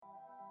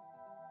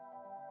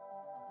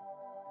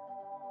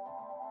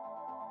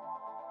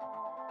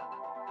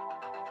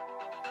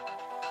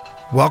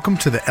Welcome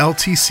to the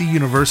LTC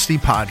University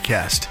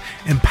podcast,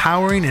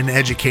 empowering and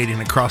educating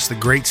across the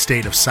great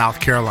state of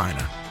South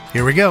Carolina.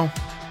 Here we go.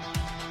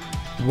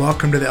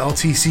 Welcome to the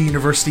LTC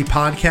University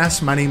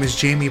podcast. My name is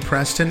Jamie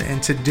Preston,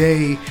 and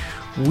today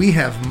we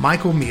have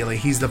Michael Mealey.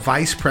 He's the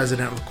Vice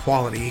President of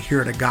Quality here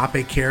at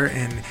Agape Care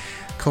in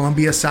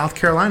Columbia, South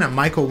Carolina.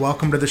 Michael,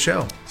 welcome to the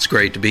show. It's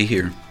great to be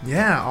here.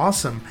 Yeah,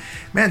 awesome.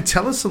 Man,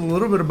 tell us a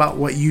little bit about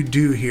what you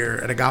do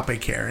here at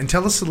Agape Care, and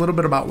tell us a little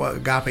bit about what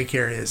Agape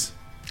Care is.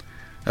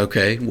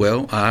 Okay,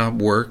 well, I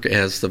work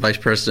as the Vice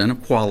President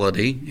of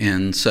Quality,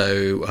 and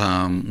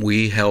so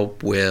we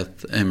help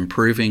with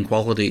improving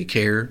quality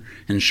care,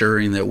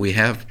 ensuring that we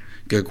have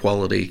good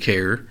quality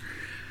care.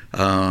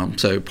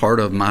 So part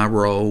of my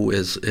role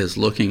is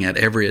looking at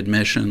every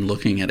admission,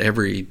 looking at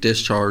every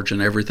discharge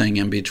and everything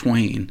in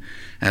between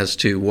as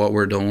to what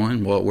we're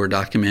doing, what we're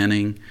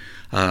documenting,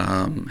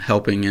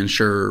 helping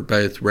ensure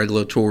both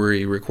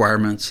regulatory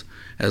requirements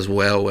as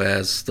well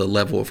as the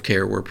level of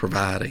care we're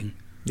providing.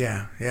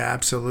 Yeah,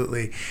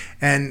 absolutely.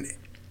 And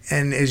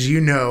as you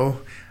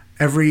know,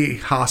 every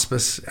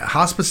hospice,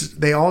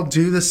 they all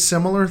do this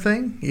similar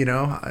thing,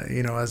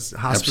 as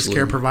hospice Absolutely.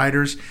 Care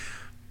providers,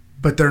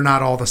 but they're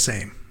not all the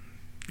same,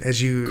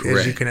 as you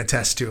Correct. can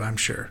attest to, I'm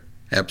sure.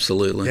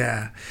 Absolutely.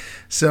 Yeah.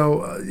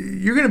 So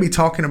you're going to be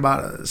talking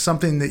about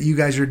something that you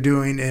guys are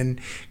doing,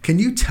 and can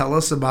you tell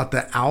us about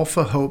the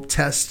Alpha Hope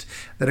test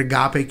that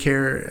Agape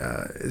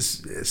Care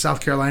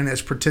South Carolina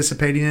is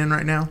participating in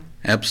right now?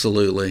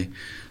 Absolutely.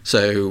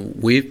 So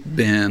we've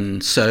been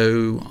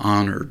so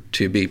honored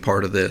to be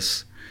part of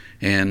this.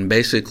 And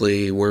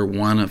basically, we're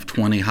one of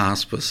 20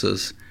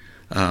 hospices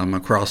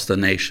across the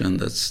nation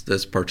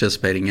that's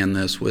participating in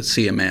this with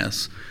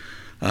CMS,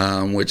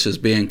 which is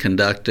being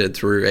conducted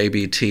through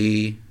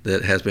ABT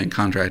that has been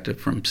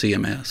contracted from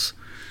CMS.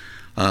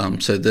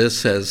 So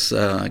this has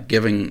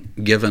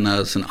given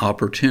us an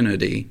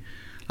opportunity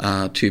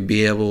to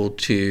be able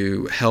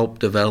to help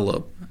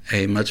develop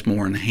a much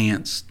more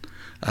enhanced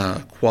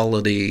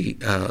quality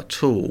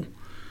tool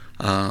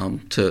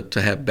to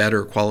have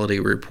better quality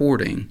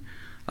reporting,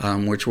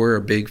 which we're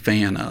a big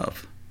fan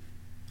of.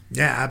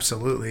 Yeah,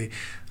 absolutely.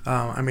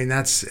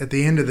 That's at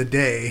the end of the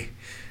day,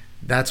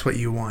 that's what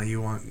you want.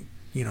 You want,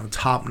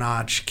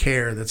 top-notch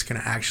care that's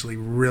going to actually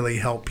really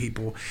help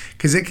people,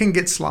 because it can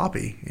get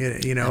sloppy,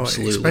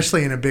 Absolutely.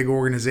 Especially in a big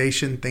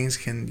organization. Things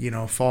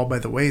can, fall by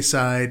the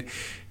wayside.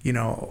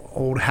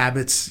 Old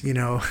habits,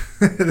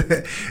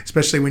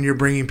 especially when you're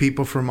bringing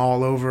people from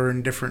all over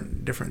and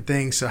different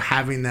things. So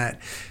having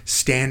that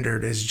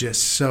standard is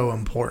just so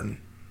important.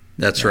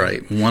 That's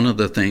right. One of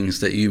the things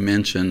that you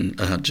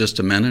mentioned just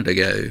a minute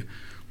ago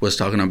was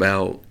talking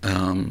about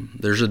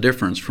there's a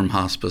difference from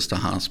hospice to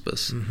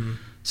hospice. Mm-hmm.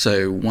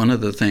 So one of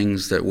the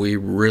things that we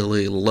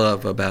really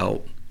love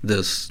about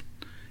this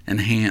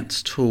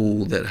enhanced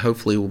tool that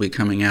hopefully will be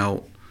coming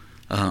out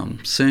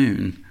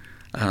soon,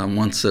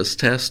 once this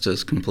test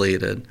is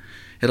completed,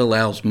 it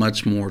allows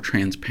much more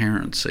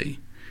transparency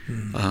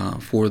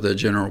for the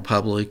general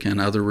public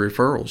and other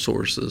referral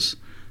sources.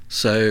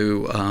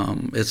 So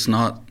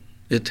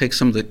it takes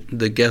some of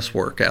the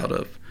guesswork out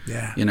of,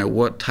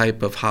 what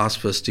type of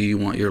hospice do you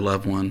want your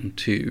loved one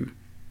to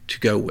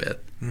go with?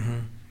 Mm-hmm.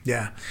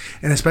 Yeah,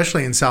 and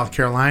especially in South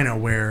Carolina,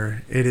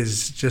 where it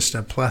is just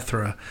a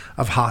plethora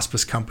of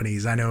hospice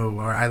companies. I know,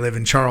 I live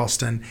in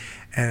Charleston,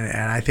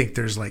 and I think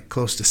there's like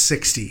close to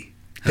 60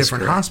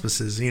 different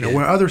hospices.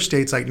 Where other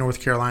states like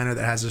North Carolina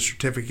that has a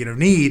certificate of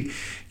need,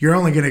 you're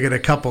only going to get a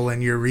couple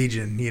in your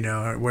region,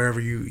 or wherever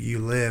you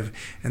live.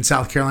 In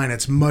South Carolina,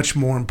 it's much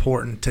more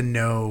important to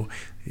know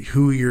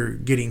who you're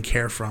getting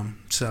care from.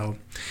 So,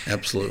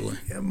 absolutely,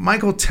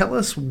 Michael, tell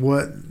us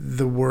what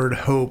the word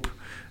HOPE,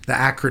 the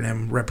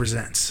acronym,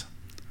 represents.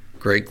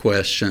 Great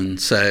question.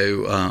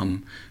 So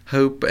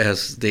HOPE,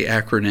 as the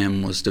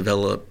acronym, was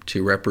developed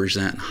to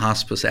represent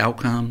hospice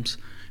outcomes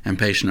and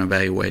patient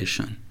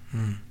evaluation.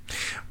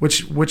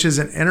 Which is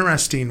an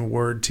interesting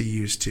word to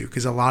use too,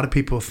 because a lot of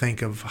people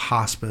think of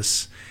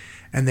hospice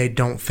and they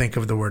don't think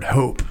of the word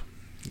hope.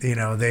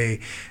 They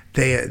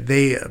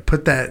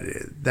put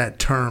that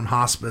term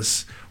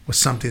hospice with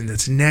something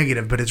that's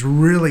negative, but it's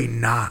really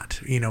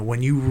not.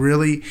 When you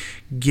really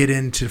get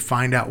in to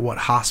find out what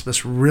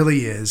hospice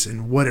really is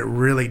and what it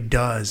really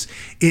does,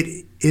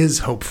 it is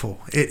hopeful.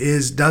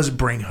 It does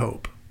bring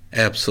hope.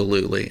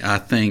 Absolutely. I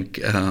think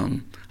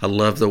I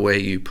love the way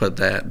you put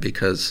that,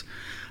 because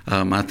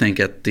I think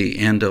at the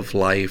end of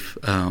life,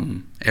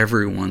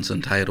 everyone's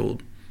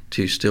entitled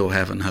to still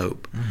having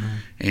hope. Mm-hmm.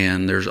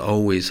 And there's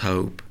always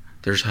hope.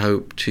 There's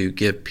hope to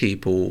give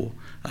people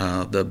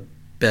the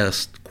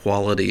best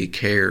quality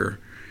care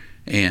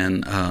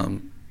and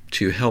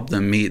to help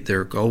them meet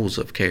their goals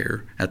of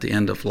care at the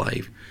end of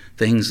life,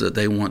 things that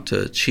they want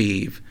to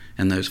achieve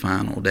in those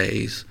final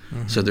days.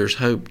 Mm-hmm. So there's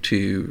hope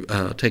to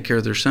take care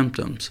of their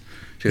symptoms,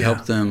 to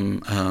help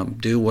them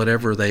do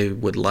whatever they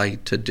would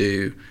like to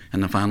do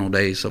in the final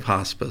days of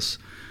hospice.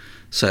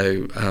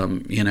 So,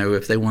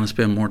 if they want to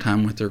spend more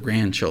time with their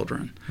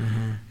grandchildren,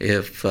 mm-hmm.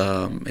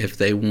 if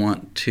they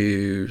want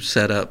to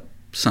set up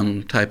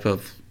some type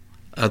of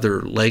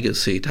other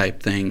legacy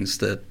type things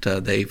that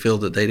they feel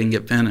that they didn't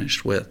get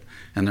finished with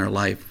in their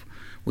life.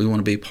 We want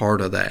to be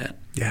part of that.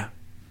 Yeah.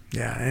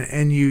 Yeah.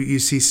 And you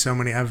see so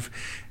many,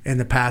 in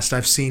the past,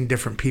 I've seen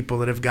different people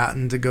that have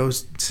gotten to go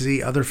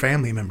see other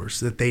family members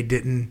that they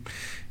didn't,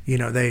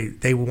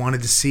 they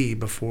wanted to see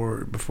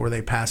before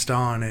they passed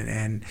on.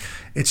 And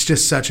it's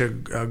just such a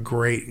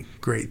great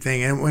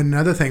thing. And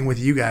another thing with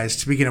you guys,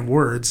 speaking of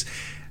words,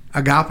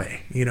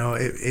 agape,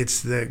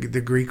 it's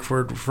the Greek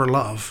word for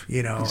love,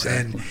 Exactly.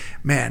 And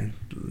man,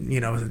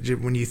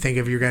 when you think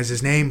of your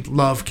guys' name,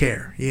 love,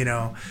 care,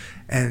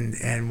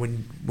 and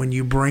when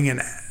you bring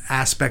an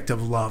aspect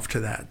of love to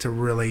that, to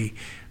really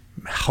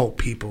help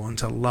people and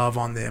to love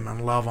on them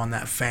and love on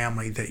that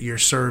family that you're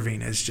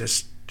serving, is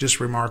just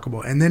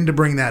remarkable. And then to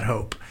bring that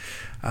hope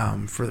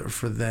for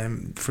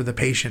them, for the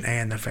patient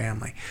and the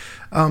family.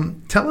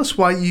 Tell us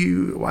why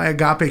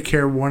Agape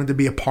Care wanted to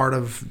be a part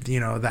of the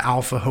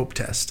Alpha Hope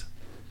Test.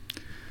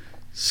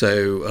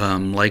 So,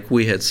 like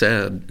we had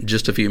said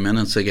just a few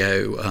minutes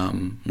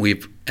ago,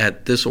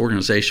 at this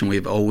organization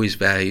we've always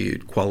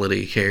valued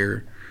quality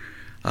care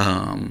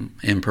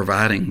and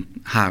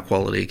providing high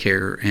quality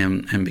care,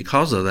 and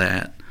because of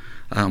that,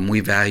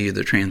 we value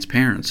the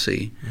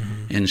transparency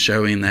in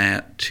showing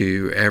that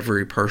to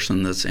every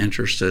person that's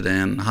interested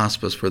in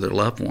hospice for their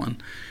loved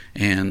one.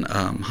 And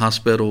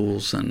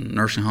hospitals and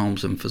nursing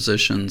homes and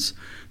physicians,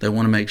 they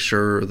want to make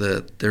sure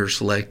that they're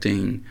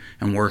selecting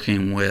and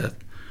working with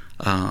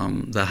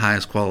the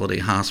highest quality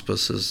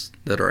hospices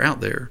that are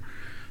out there.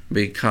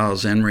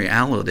 Because in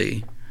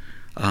reality,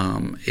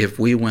 if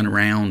we went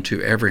around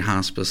to every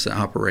hospice that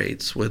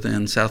operates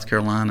within South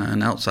Carolina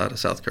and outside of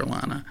South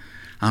Carolina,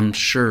 I'm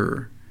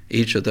sure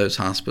each of those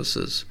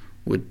hospices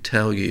would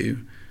tell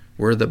you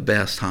we're the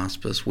best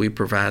hospice, we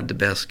provide the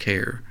best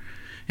care.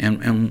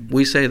 And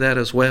we say that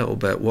as well,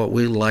 but what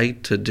we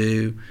like to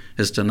do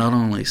is to not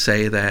only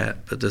say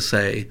that, but to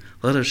say,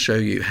 let us show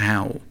you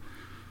how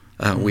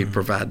we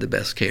provide the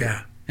best care.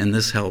 Yeah. And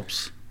this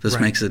helps. This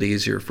Right. makes it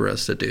easier for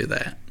us to do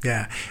that.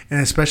 Yeah,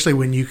 and especially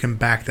when you can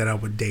back that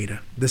up with data.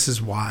 This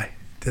is why.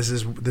 This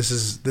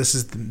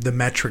is the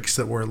metrics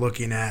that we're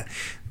looking at.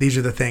 These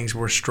are the things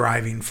we're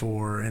striving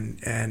for,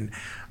 and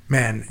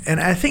man, and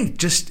I think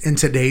just in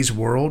today's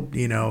world,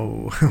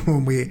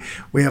 when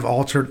we have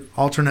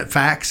alternate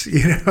facts,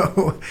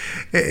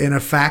 in a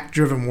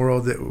fact-driven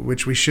world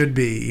which we should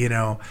be,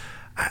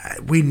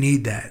 we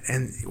need that.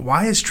 And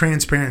why is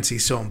transparency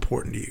so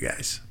important to you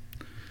guys?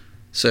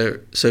 So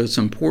it's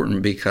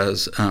important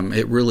because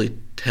it really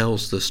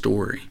tells the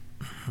story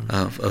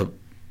of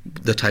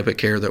the type of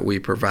care that we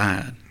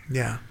provide.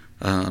 Yeah.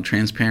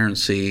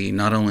 Transparency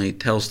not only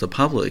tells the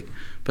public,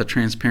 but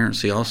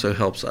transparency also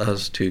helps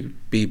us to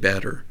be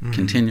better,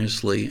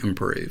 continuously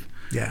improve.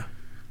 Yeah.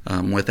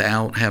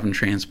 Without having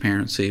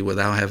transparency,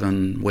 without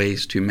having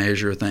ways to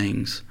measure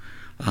things,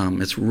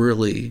 it's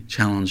really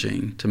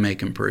challenging to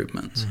make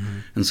improvements.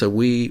 And so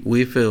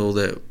we feel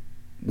that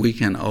we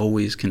can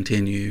always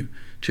continue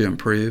to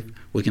improve.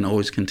 We can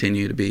always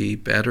continue to be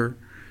better.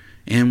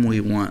 And we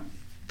want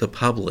the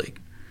public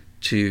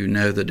to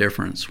know the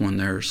difference when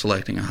they're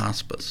selecting a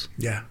hospice.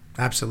 Yeah,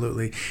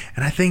 absolutely.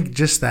 And I think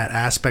just that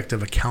aspect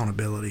of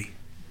accountability,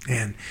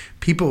 and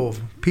people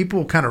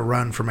kind of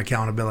run from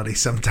accountability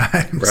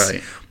sometimes.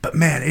 Right. But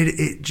man,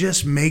 it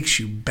just makes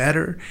you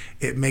better.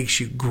 It makes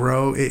you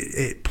grow.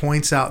 It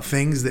points out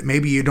things that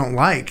maybe you don't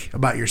like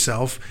about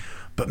yourself,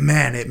 but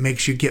man, it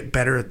makes you get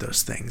better at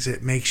those things.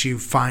 It makes you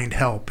find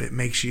help. It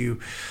makes you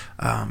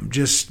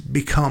just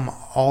become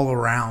all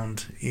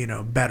around,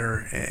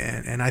 better.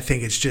 And I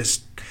think it's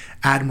just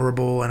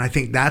admirable. And I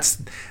think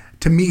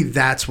to me,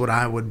 that's what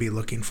I would be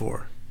looking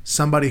for.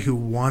 Somebody who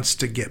wants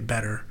to get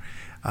better.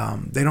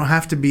 They don't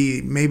have to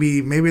be,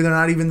 maybe they're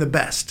not even the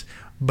best,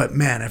 but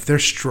man, if they're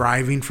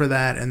striving for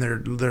that and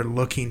they're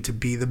looking to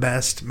be the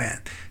best,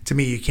 man, to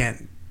me, you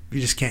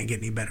just can't get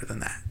any better than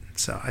that.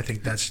 So I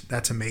think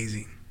that's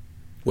amazing.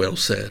 Well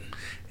said.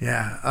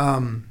 Yeah.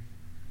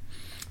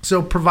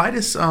 So provide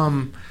us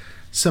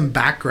some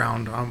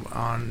background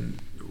on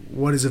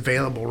what is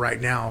available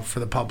right now for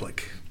the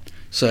public.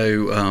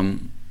 So,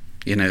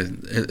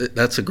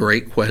 that's a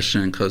great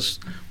question, because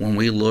when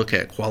we look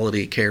at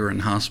quality care in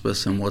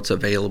hospice and what's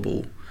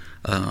available,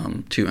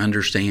 to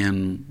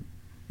understand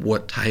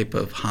what type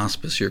of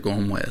hospice you're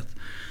going with,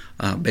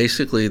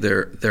 basically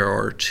there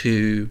are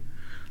two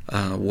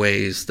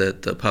ways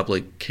that the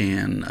public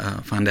can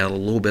find out a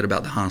little bit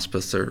about the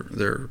hospice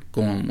they're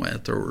going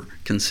with or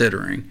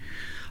considering.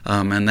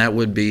 And that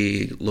would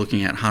be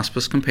looking at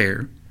Hospice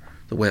Compare,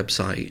 the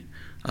website.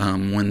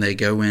 When they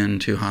go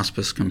into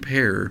Hospice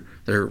Compare,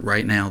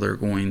 right now they're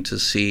going to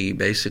see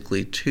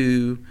basically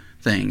two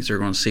things. They're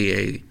going to see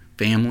a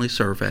family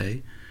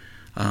survey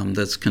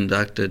that's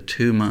conducted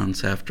 2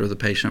 months after the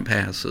patient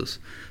passes.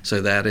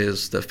 So that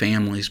is the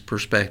family's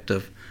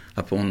perspective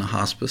upon the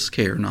hospice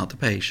care, not the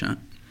patient.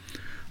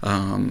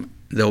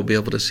 They'll be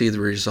able to see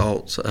the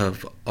results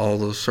of all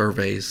the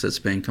surveys that's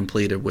been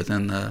completed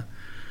within the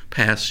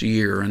past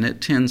year, and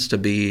it tends to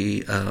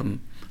be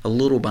a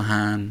little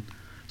behind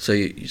So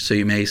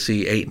you may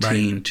see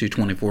 18 to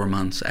 24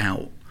 months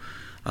out.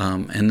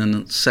 And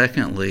then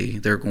secondly,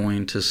 they're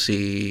going to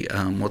see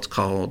what's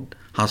called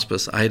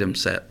hospice item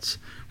sets,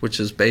 which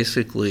is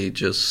basically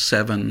just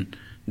 7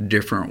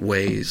 different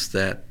ways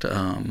that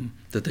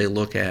they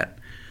look at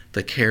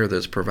the care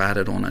that's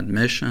provided on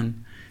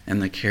admission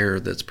and the care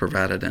that's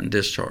provided in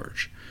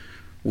discharge,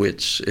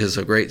 which is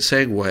a great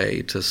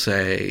segue to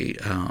say,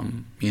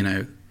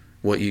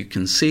 what you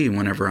can see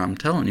whenever I'm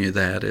telling you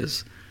that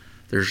is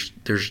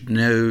there's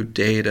no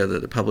data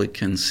that the public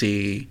can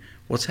see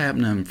what's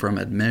happening from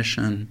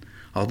admission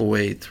all the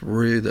way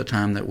through the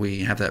time that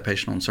we have that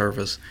patient on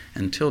service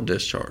until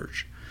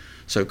discharge.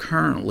 So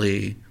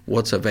currently,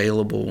 what's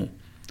available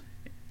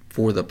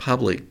for the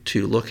public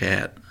to look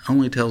at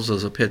only tells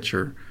us a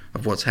picture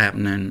of what's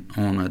happening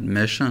on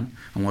admission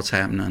and what's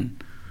happening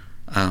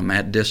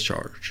at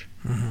discharge.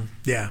 Mm-hmm.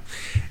 Yeah,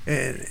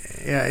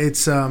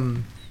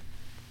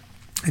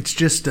 it's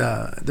just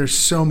there's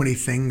so many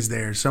things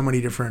there, so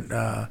many different.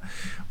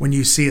 When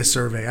you see a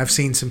survey, I've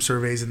seen some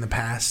surveys in the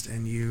past,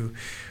 and you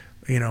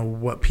know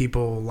what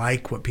people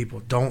like, what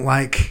people don't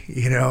like,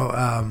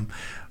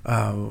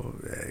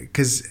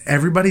 because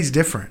everybody's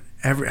different.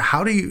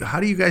 How do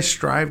you guys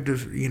strive to,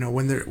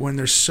 when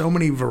there's so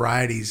many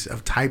varieties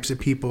of types of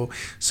people?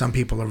 Some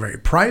people are very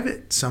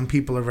private, some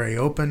people are very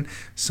open,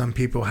 some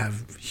people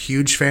have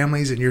huge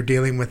families, and you're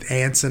dealing with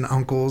aunts and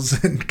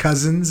uncles and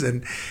cousins,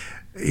 and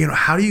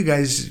how do you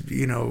guys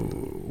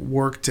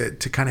work to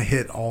kind of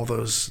hit all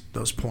those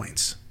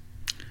points?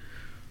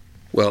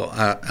 Well,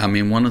 I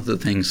mean, one of the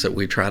things that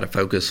we try to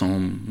focus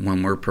on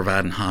when we're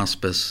providing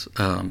hospice,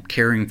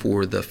 caring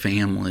for the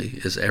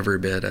family is every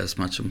bit as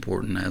much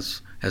important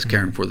as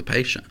caring for the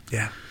patient.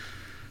 Yeah.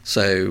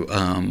 So,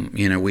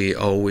 we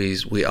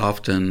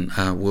often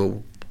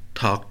will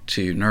talk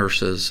to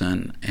nurses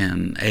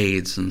and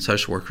aides and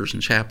social workers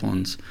and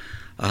chaplains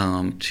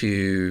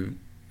to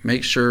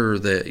make sure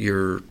that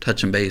you're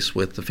touching base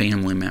with the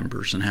family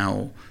members and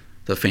how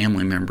the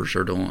family members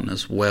are doing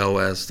as well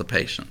as the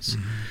patients.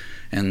 Mm-hmm.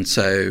 And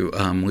so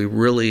we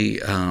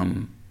really,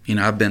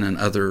 I've been in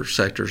other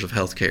sectors of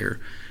healthcare,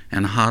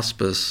 and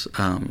hospice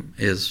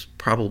is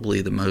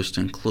probably the most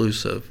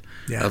inclusive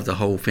of the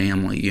whole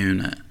family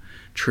unit,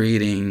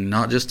 treating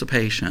not just the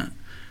patient,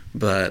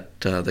 but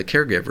the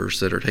caregivers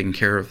that are taking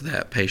care of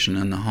that patient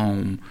in the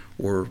home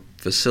or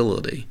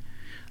facility,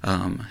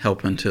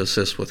 helping to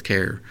assist with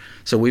care.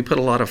 So we put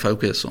a lot of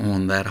focus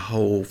on that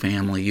whole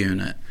family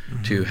unit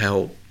to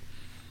help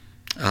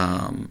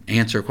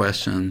answer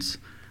questions,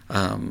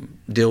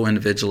 deal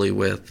individually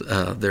with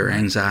their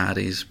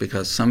anxieties,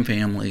 because some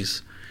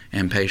families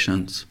and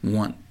patients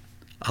want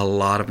a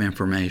lot of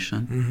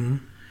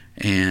information,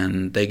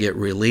 and they get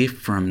relief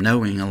from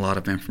knowing a lot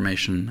of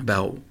information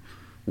about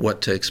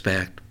what to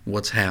expect,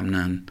 what's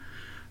happening.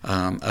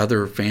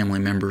 Other family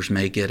members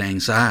may get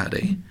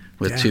anxiety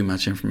with too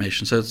much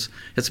information. So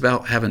it's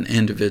about having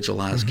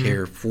individualized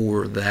care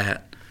for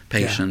that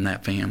patient,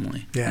 that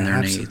family, and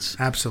their needs.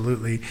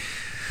 Absolutely.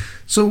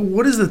 So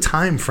what is the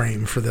time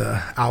frame for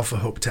the Alpha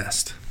Hope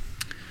test?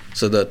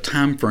 So the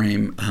time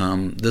frame,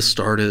 this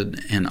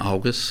started in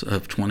August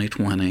of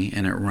 2020,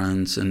 and it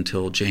runs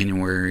until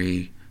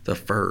January the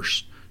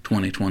 1st,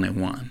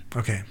 2021.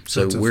 Okay.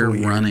 So we're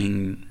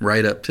running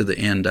right up to the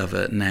end of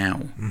it now.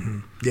 Mm-hmm.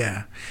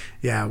 Yeah.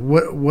 Yeah.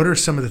 What are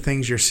some of the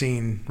things you're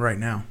seeing right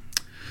now?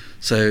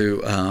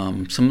 So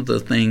some of the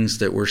things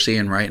that we're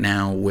seeing right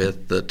now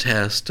with the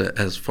test,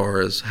 as far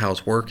as how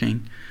it's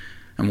working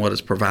and what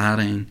it's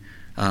providing,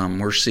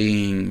 we're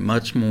seeing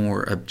much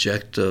more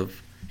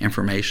objective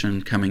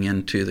information coming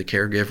into the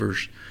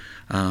caregivers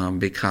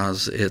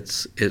because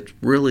it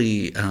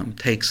really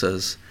takes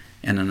us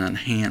in an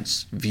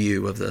enhanced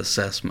view of the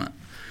assessment.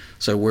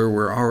 So where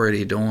we're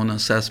already doing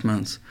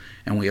assessments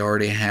and we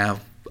already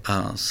have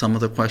some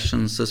of the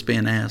questions that's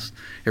being asked,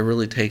 it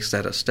really takes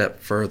that a step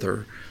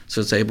further.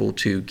 So it's able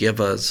to give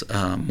us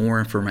more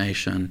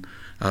information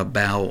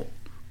about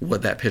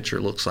what that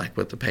picture looks like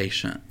with the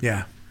patient.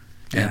 Yeah.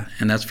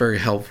 And that's very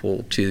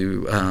helpful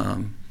to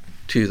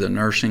the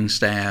nursing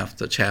staff,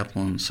 the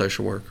chaplains,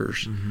 social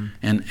workers,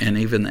 and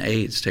even the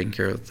aides taking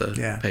care of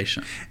the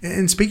patient.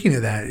 And speaking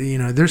of that,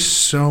 there's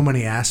so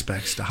many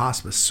aspects to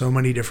hospice, so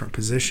many different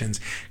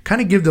positions.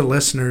 Kind of give the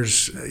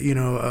listeners,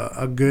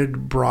 a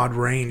good broad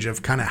range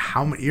of kind of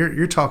how many,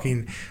 you're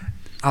talking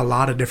a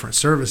lot of different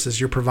services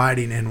you're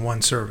providing in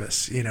one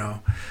service.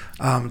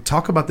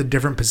 Talk about the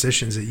different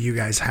positions that you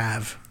guys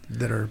have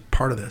that are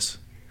part of this.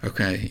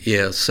 Okay,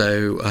 yeah.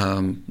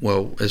 So,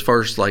 well, as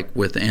far as like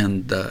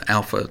within the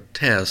Alpha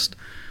test,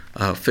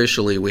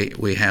 officially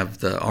we have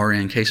the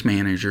RN case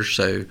manager.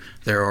 So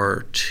there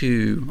are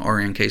 2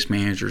 RN case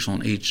managers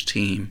on each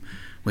team.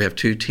 We have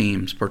 2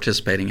 teams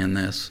participating in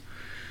this,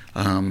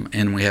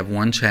 and we have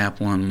 1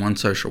 chaplain, 1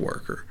 social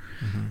worker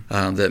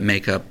that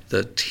make up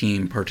the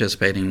team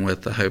participating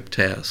with the Hope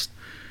test.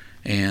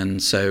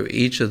 And so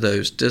each of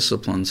those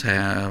disciplines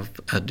have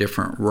a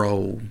different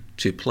role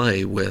to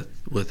play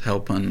with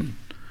helping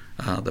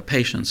the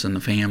patients and the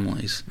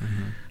families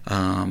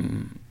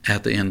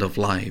at the end of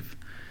life.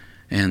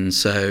 And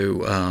so,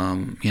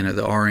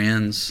 the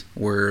RNs,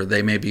 where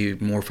they may be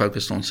more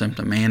focused on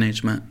symptom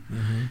management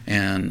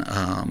and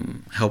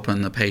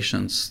helping the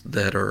patients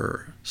that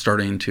are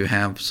starting to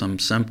have some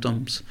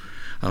symptoms,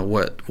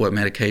 what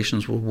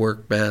medications will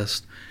work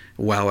best,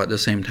 while at the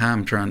same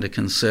time trying to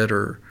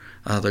consider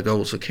the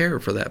goals of care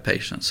for that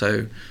patient.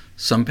 So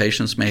some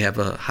patients may have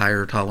a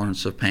higher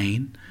tolerance of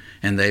pain,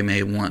 and they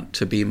may want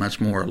to be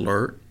much more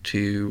alert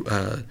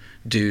to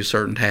do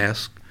certain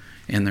tasks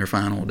in their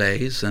final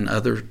days, and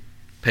other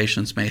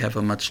patients may have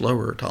a much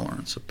lower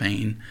tolerance of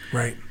pain.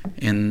 Right.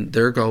 And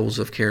their goals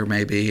of care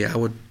may be, I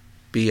would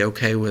be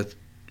okay with,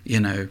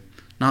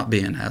 not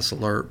being as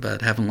alert,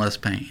 but having less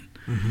pain.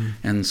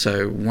 And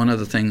so one of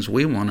the things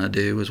we want to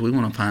do is we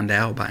want to find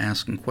out by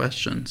asking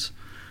questions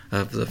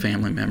of the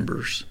family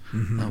members.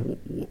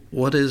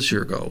 What is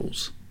your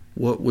goals?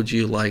 What would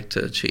you like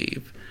to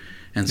achieve?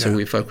 And so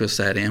we focus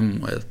that in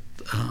with,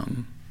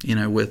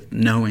 with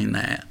knowing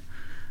that,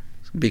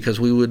 because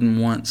we wouldn't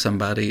want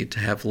somebody to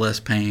have less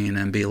pain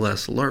and be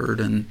less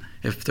alert, and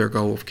if their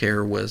goal of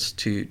care was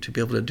to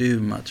be able to do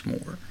much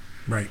more.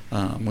 Right.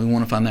 We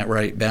want to find that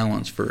right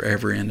balance for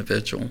every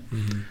individual.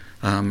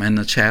 And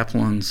the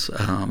chaplains,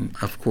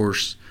 of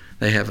course,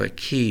 they have a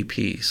key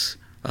piece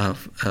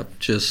of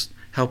just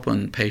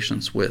helping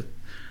patients with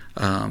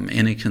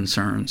any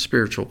concerns,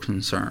 spiritual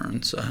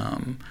concerns,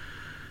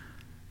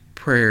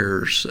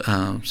 prayers,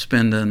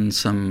 spending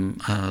some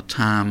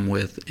time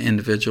with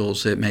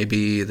individuals. It may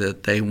be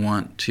that they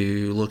want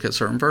to look at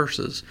certain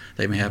verses.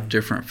 They may have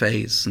different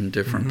faiths and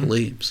different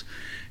beliefs.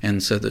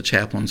 And so the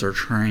chaplains are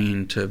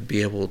trained to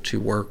be able to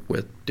work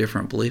with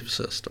different belief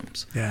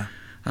systems. Yeah.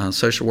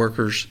 Social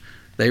workers,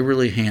 they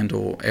really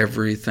handle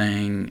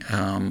everything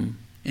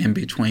in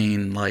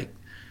between, like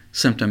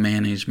symptom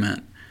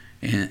management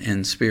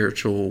and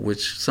spiritual,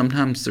 which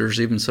sometimes there's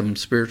even some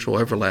spiritual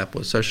overlap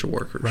with social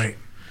workers. Right.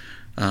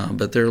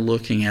 But they're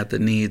looking at the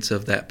needs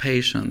of that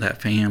patient,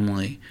 that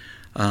family.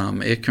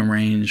 It can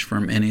range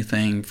from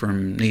anything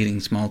from needing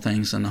small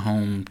things in the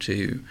home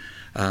to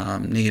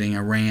needing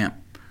a ramp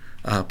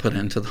put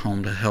into the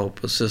home to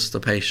help assist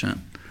the patient.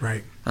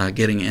 Right.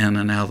 Getting in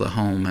and out of the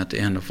home at the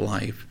end of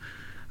life,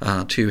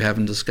 to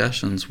having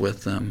discussions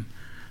with them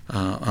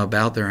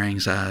about their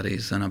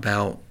anxieties and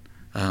about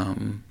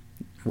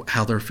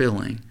how they're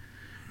feeling,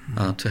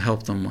 to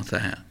help them with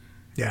that.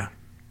 Yeah.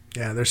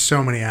 Yeah, there's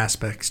so many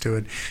aspects to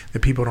it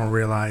that people don't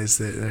realize,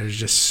 that there's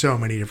just so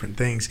many different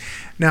things.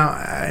 Now,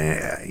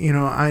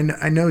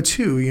 I know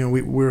too,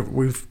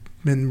 we've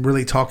been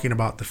really talking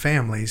about the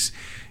families,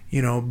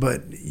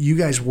 but you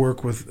guys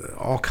work with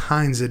all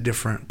kinds of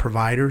different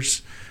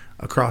providers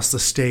across the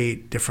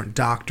state, different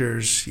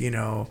doctors,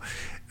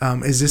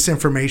 Is this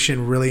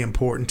information really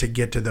important to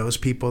get to those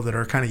people that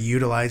are kind of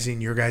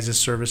utilizing your guys'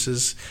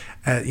 services,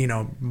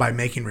 by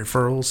making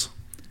referrals?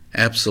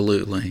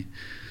 Absolutely.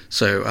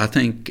 So I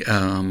think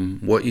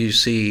what you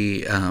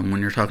see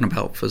when you're talking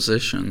about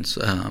physicians,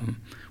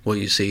 what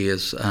you see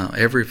is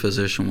every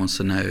physician wants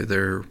to know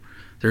they're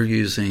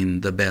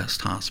using the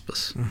best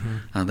hospice.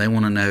 They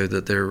want to know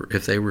that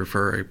if they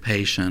refer a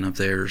patient of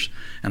theirs,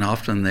 and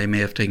often they may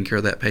have taken care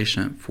of that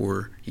patient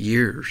for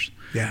years.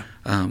 Yeah.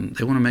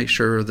 They want to make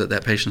sure that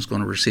that patient's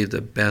going to receive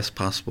the best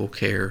possible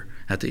care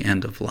at the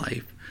end of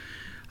life.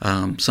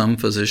 Some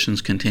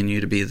physicians continue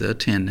to be the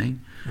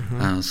attending.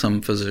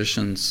 Some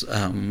physicians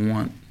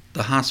want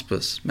the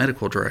hospice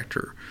medical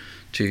director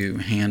to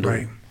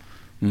handle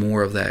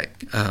more of that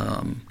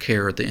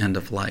care at the end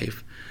of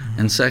life.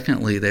 And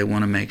secondly, they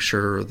want to make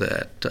sure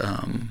that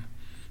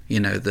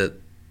that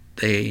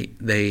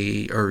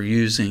they are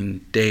using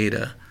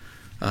data.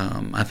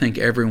 I think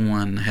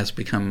everyone has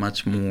become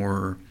much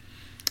more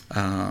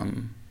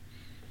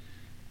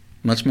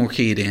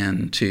keyed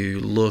in to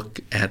look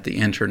at the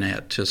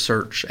internet to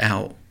search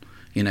out,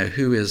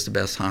 who is the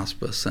best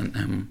hospice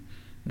and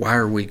why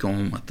are we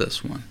going with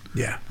this one?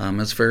 Yeah.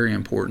 It's very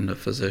important to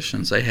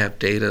physicians. They have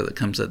data that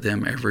comes at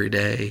them every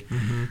day.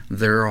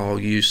 They're all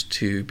used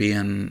to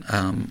being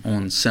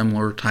on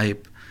similar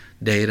type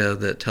data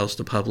that tells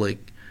the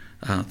public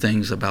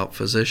things about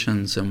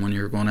physicians, and when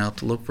you're going out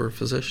to look for a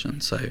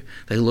physician. So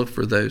they look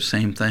for those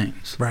same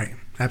things. Right.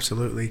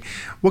 Absolutely.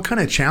 What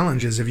kind of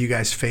challenges have you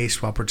guys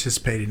faced while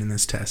participating in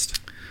this test?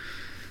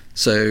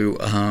 So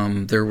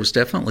there was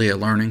definitely a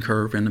learning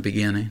curve in the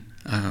beginning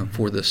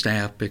for the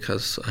staff,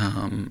 because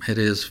it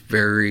is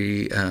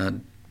very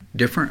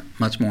different,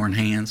 much more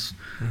enhanced.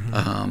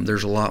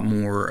 There's a lot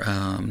more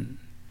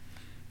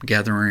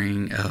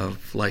gathering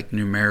of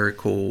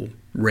numerical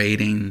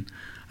rating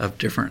of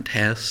different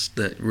tests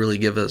that really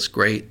give us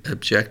great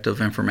objective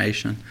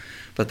information.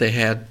 But they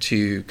had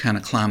to kind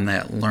of climb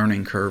that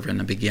learning curve in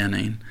the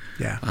beginning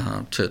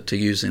to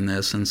using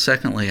this. And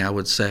secondly, I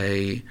would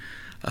say,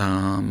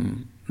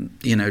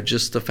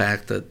 just the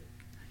fact that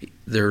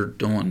they're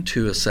doing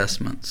 2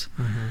 assessments.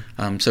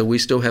 So we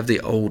still have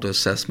the old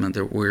assessment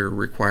that we're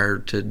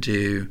required to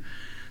do.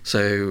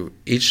 So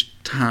each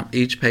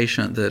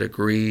patient that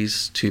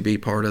agrees to be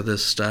part of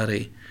this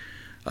study,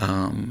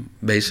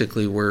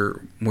 Basically, we're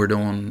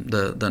doing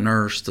the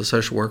nurse, the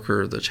social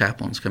worker, the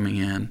chaplain's coming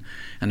in,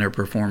 and they're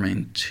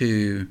performing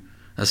 2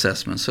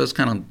 assessments. So it's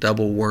kind of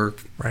double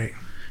work. Right.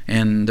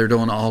 And they're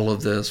doing all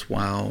of this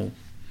while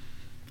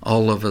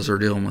all of us are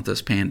dealing with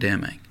this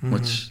pandemic,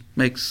 which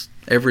makes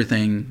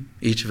everything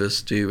each of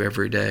us do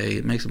every day,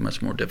 it makes it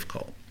much more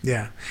difficult.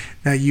 Yeah.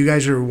 Now, you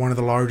guys are one of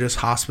the largest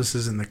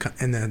hospices in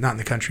the not in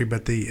the country,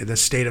 but the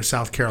state of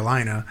South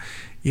Carolina.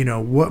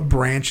 What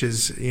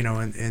branches,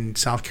 in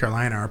South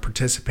Carolina are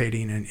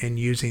participating in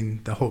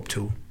using the Hope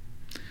tool?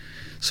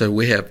 So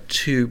we have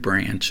 2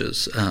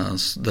 branches,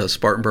 the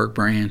Spartanburg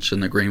branch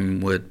and the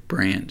Greenwood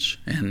branch.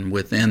 And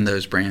within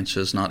those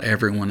branches, not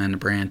everyone in the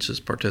branch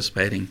is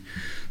participating.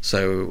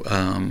 So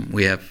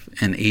we have,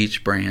 in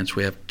each branch,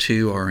 we have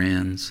 2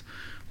 RNs.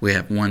 We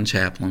have 1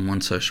 chaplain,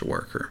 1 social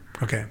worker.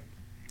 Okay.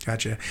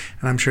 Gotcha.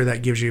 And I'm sure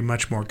that gives you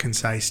much more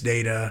concise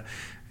data.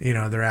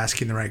 They're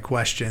asking the right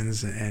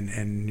questions,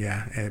 and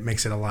yeah, it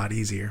makes it a lot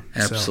easier.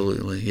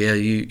 Absolutely. So. Yeah,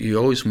 you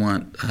always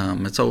want,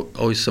 it's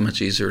always so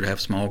much easier to have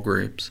small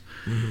groups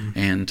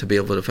and to be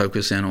able to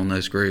focus in on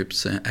those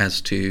groups as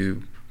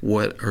to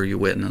what are you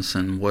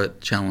witnessing,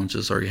 what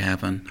challenges are you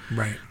having.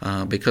 Right.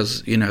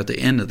 Because, at the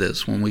end of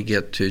this, when we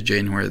get to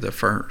January the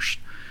 1st,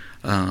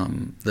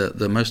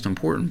 the most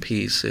important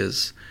piece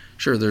is,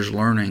 sure, there's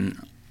learning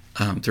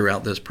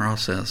throughout this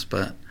process,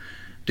 but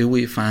do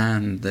we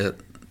find that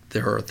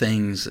there are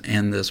things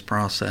in this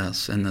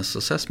process, in this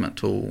assessment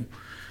tool,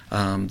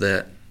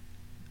 that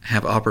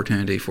have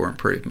opportunity for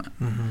improvement?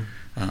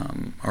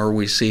 Are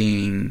we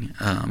seeing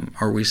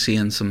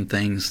some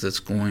things that's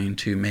going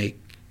to make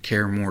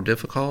care more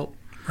difficult?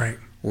 Right.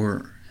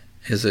 Or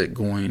is it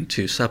going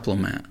to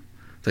supplement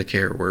the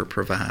care we're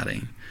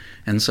providing?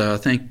 And so I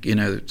think,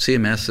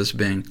 CMS has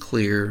been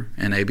clear,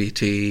 and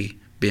ABT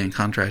being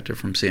contracted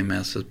from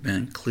CMS has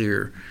been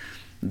clear.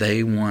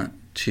 They want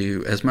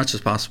to, as much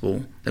as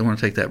possible, they want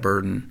to take that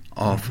burden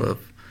off of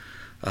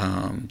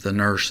the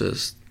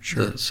nurses,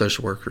 sure, the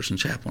social workers and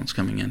chaplains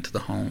coming into the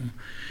home.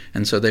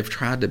 And so they've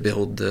tried to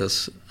build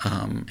this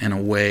in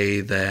a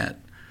way that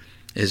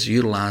is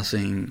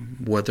utilizing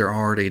what they're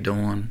already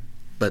doing,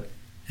 but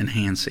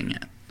enhancing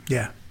it.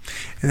 Yeah.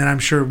 And then I'm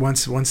sure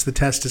once the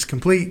test is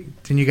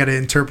complete, then you got to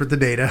interpret the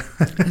data.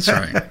 That's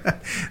right.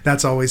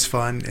 That's always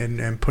fun,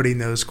 and putting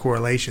those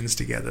correlations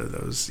together,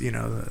 those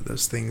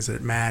those things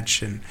that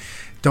match and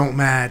don't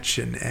match,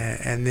 and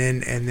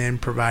then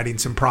providing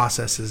some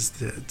processes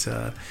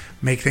to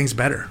make things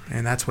better.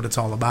 And that's what it's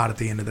all about at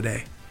the end of the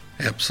day.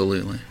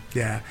 Absolutely.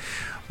 Yeah.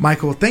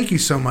 Michael, thank you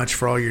so much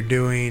for all you're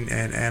doing,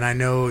 and I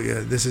know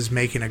this is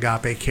making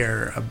Agape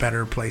Care a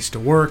better place to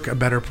work, a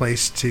better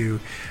place to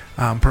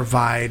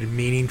provide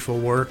meaningful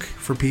work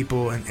for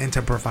people, and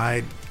to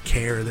provide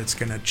care that's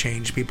going to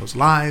change people's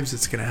lives.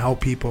 It's going to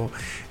help people.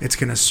 It's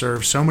going to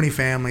serve so many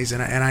families,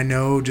 and I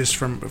know just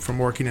from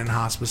working in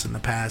hospice in the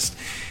past,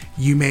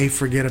 you may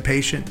forget a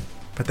patient,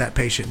 but that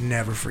patient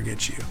never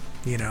forgets you.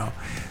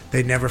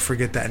 They never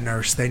forget that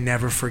nurse. They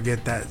never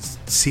forget that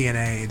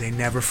CNA. They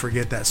never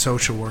forget that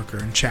social worker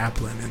and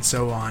chaplain and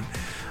so on.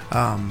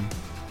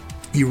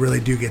 You really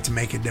do get to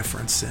make a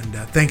difference. And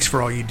thanks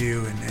for all you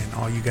do and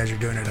all you guys are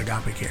doing at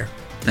Agape Care.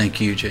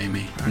 Thank you,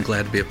 Jamie. I'm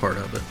glad to be a part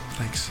of it.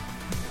 Thanks.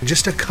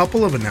 Just a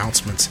couple of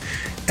announcements.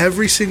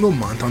 Every single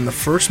month, on the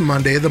first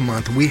Monday of the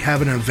month, we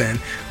have an event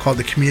called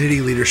the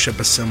Community Leadership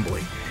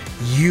Assembly.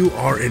 You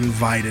are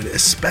invited,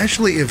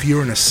 especially if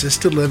you're an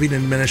assisted living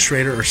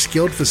administrator or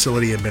skilled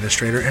facility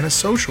administrator and a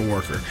social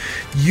worker.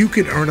 You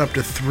can earn up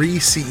to 3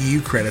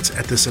 CEU credits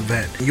at this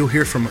event. You'll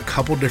hear from a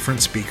couple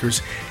different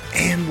speakers,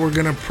 and we're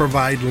going to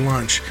provide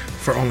lunch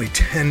for only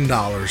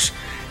 $10.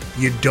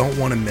 You don't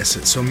want to miss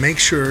it. So make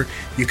sure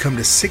you come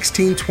to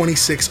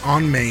 1626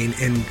 on Main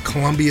in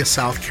Columbia,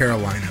 South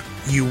Carolina.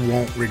 You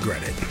won't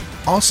regret it.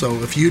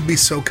 Also, if you'd be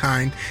so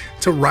kind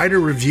to write a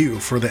review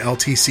for the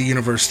LTC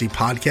University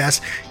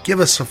podcast,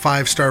 give us a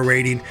 5-star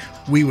rating.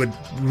 We would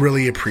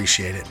really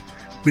appreciate it.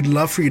 We'd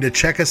love for you to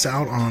check us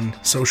out on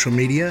social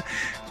media.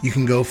 You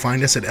can go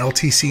find us at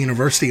LTC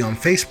University on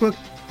Facebook.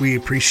 We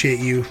appreciate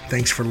you.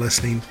 Thanks for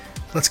listening.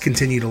 Let's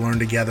continue to learn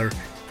together.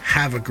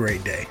 Have a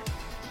great day.